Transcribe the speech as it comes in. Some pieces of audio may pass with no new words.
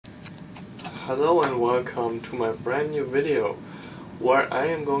Hello and welcome to my brand new video where I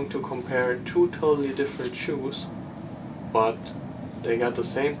am going to compare two totally different shoes, but they got the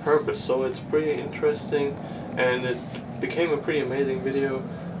same purpose, so it's pretty interesting and it became a pretty amazing video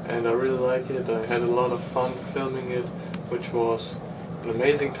and I really like it. I had a lot of fun filming it, which was an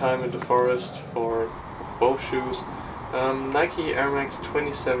amazing time in the forest for both shoes. Nike Air Max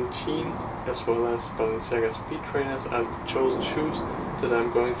 2017 as well as Balenciaga Speed Trainers are the chosen shoes that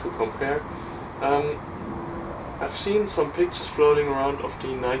I'm going to compare. I've seen some pictures floating around of the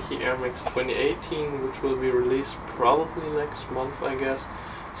Nike Air Max 2018, which will be released probably next month, I guess.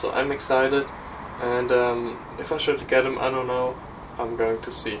 So I'm excited, and if I should get them, I don't know. I'm going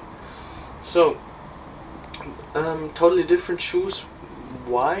to see. So, totally different shoes.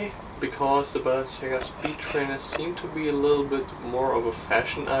 Why? Because the Balenciaga Speed Trainers seem to be a little bit more of a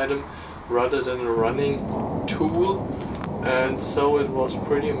fashion item rather than a running tool, and so it was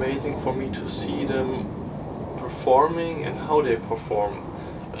pretty amazing for me to see them performing and how they perform.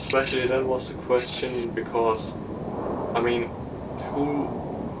 Especially that was the question, because I mean, who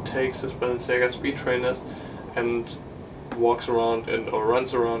takes his Balenciaga Speed Trainers and walks around or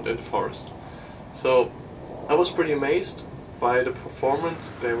runs around in the forest? So I was pretty amazed by the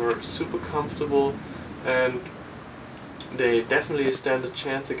performance. They were super comfortable and they definitely stand a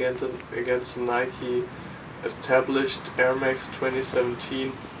chance against the Nike established Air Max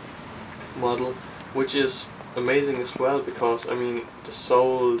 2017 model, which is amazing as well, because I mean the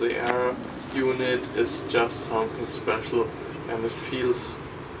sole, the air unit is just something special and it feels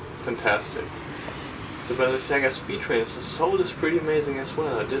fantastic. The Balenciaga Speed Trainers, the sole is pretty amazing as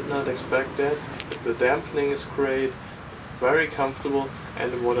well. I did not expect that. The dampening is great, very comfortable,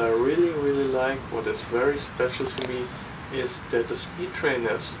 and what I really like, what is very special to me, is that the Speed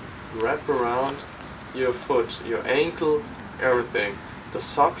Trainers wrap around your foot, your ankle, everything. The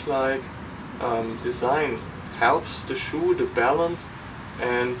sock-like design helps the shoe, the balance,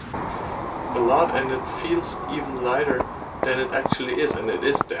 and a lot, and it feels even lighter than it actually is, and it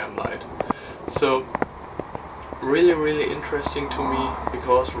is damn light. So really interesting to me,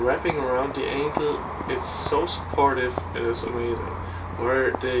 because wrapping around the ankle, it's so supportive, it is amazing.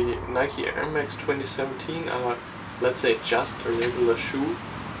 Where the Nike Air Max 2017 are, let's say, just a regular shoe,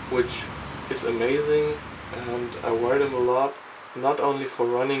 which is amazing, and I wear them a lot, not only for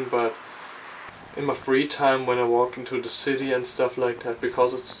running but in my free time when I walk into the city and stuff like that,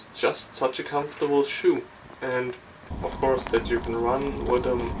 because it's just such a comfortable shoe. And of course that you can run with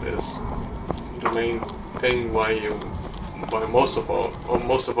them is the main thing why most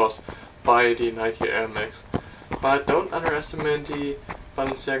of us buy the Nike Air Max. But don't underestimate the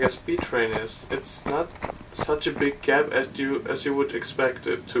Balenciaga Speed Trainers. It's not such a big gap as you would expect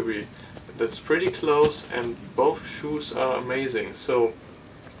it to be. That's pretty close, and both shoes are amazing. So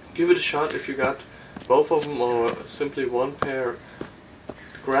give it a shot if you got both of them or simply one pair.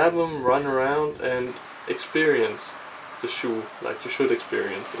 Grab them, run around, and experience the shoe like you should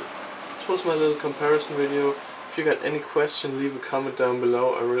experience it. This was my little comparison video. If you got any question, leave a comment down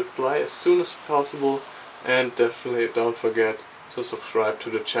below. I reply as soon as possible, and definitely don't forget to subscribe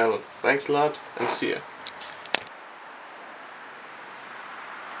to the channel. Thanks a lot and see ya.